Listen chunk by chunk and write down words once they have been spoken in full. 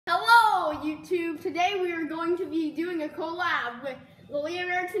Hello YouTube, today we are going to be doing a collab with the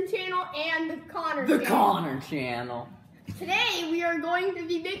Liam Erickson channel and the Connor channel. The Connor channel. Today we are going to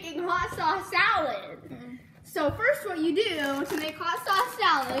be making hot sauce salad. So first what you do to make hot sauce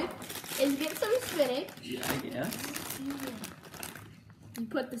salad is get some spinach. Yeah, I guess. You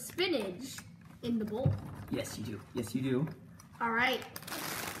put the spinach in the bowl. Yes, you do. Yes, you do. Alright.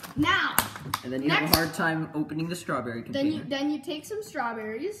 Now, and then you have a hard time opening the strawberry container. Then you take some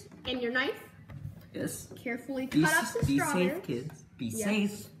strawberries and your knife. Yes. Carefully cut up the strawberries. Be safe, kids. Be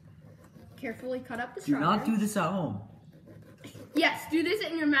safe. Carefully cut up the Do strawberries. not do this at home. Yes, do this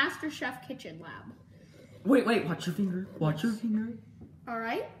in your Master Chef kitchen lab. Wait, watch your finger. Watch your finger.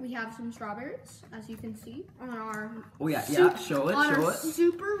 Alright, we have some strawberries, as you can see, on our show it, show it.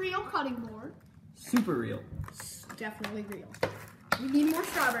 Super real cutting board. Super real. Definitely real. We need more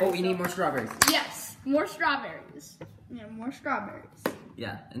strawberries. Oh, we need more strawberries. Yes, more strawberries. Yeah, more strawberries.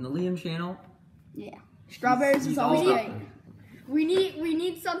 Yeah, in the Liam channel. Yeah, strawberries is always all great. We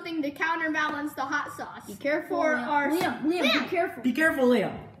need something to counterbalance the hot sauce. Be careful, Liam, be careful. Be careful,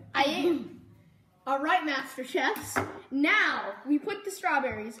 Liam. I am. All right, Master Chefs. Now we put the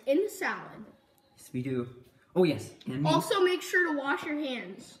strawberries in the salad. Yes, we do. Oh yes. And also, make sure to wash your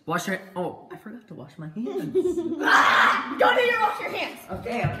hands. Wash your. Oh, I forgot to wash my hands. Go to wash your hands.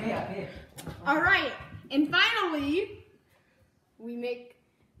 Okay. All right, and finally, we make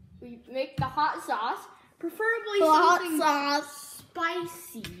the hot sauce, preferably something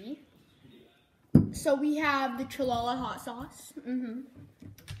spicy. So we have the Cholula hot sauce,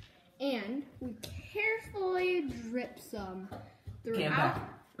 and we carefully drip some throughout.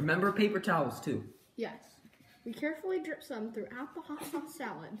 Remember paper towels too. Yes, we carefully drip some throughout the hot sauce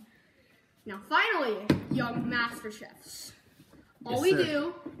salad. Now, finally, young Master Chefs, all we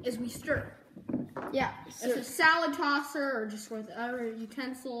do is we stir. Yeah, it's a salad tosser or just with other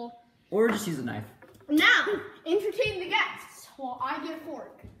utensil. Or just use a knife. Now, entertain the guests while I get a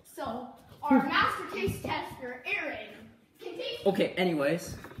fork. So, our master taste tester, Aaron, can take. Okay,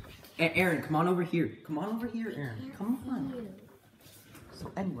 anyways. Aaron, come on over here. Come on over here, Aaron. Come on.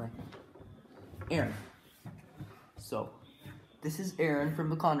 So, anyway. Aaron. So, this is Aaron from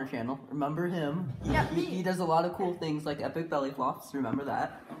the Connor channel. Remember him? Yeah, he does a lot of cool things like epic belly flops. Remember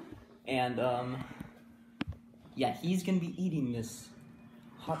that? And, yeah, he's gonna be eating this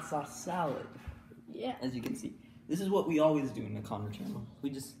hot sauce salad. Yeah. As you can see. This is what we always do in the Connor channel. We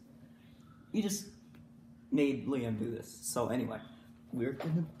just made Liam do this. So anyway, we're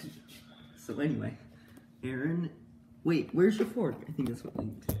gonna do. So anyway, Aaron, wait, where's your fork? I think that's what we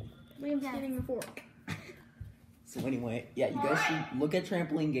need to. Liam's getting a fork. So anyway, yeah, you guys should look at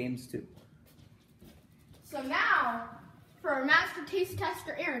trampoline games too. So now, for our master taste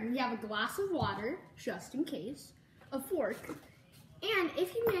tester, Aaron, we have a glass of water, just in case, a fork, and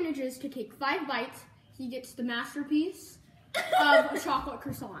if he manages to take 5 bites, he gets the masterpiece of a chocolate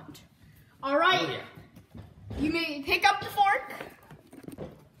croissant. All right, Oh, yeah. You may pick up the fork.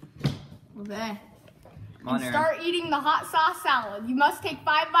 Okay. Come on, And start eating the hot sauce salad. You must take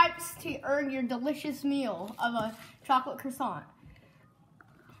 5 bites to earn your delicious meal of a chocolate croissant.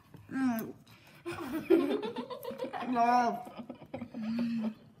 At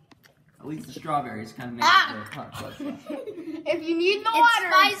least the strawberries kind of make the hot sauce. If you need the water,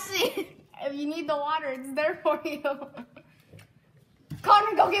 spicy. If you need the water, it's there for you.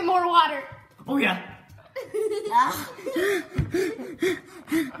 Connor, go get more water. Oh yeah.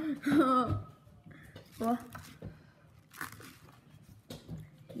 Well,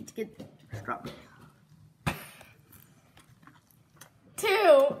 need to get strawberry. 2.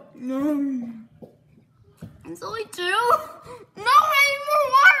 It's only 2. No, I need more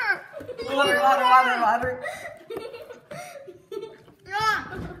water. Water.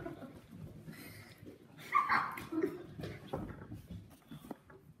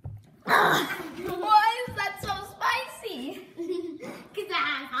 Why is that so spicy? Because I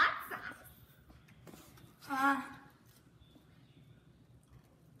have hot sauce.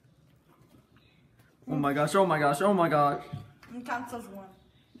 Oh my gosh. Counts as 1.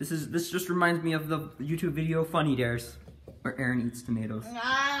 This just reminds me of the YouTube video Funny Dares, where Aaron eats tomatoes.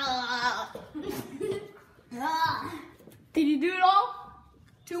 Did you do it all?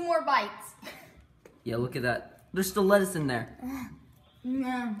 2 more bites. Yeah, look at that. There's still lettuce in there.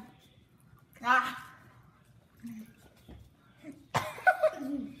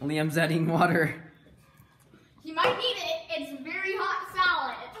 Liam's adding water. You might need it. It's very hot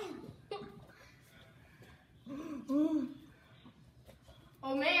salad.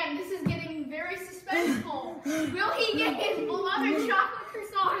 Oh man, this is getting very suspenseful. Will he get his beloved chocolate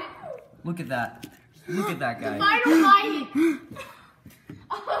croissant? Look at that. Look at that guy. The final bite.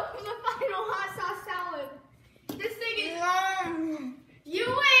 The final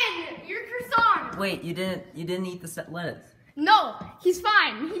wait, you didn't eat the lettuce. No, he's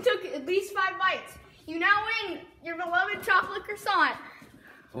fine. He took at least 5 bites. You now win your beloved chocolate croissant.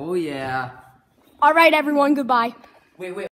 Oh yeah. All right, everyone, goodbye. Wait.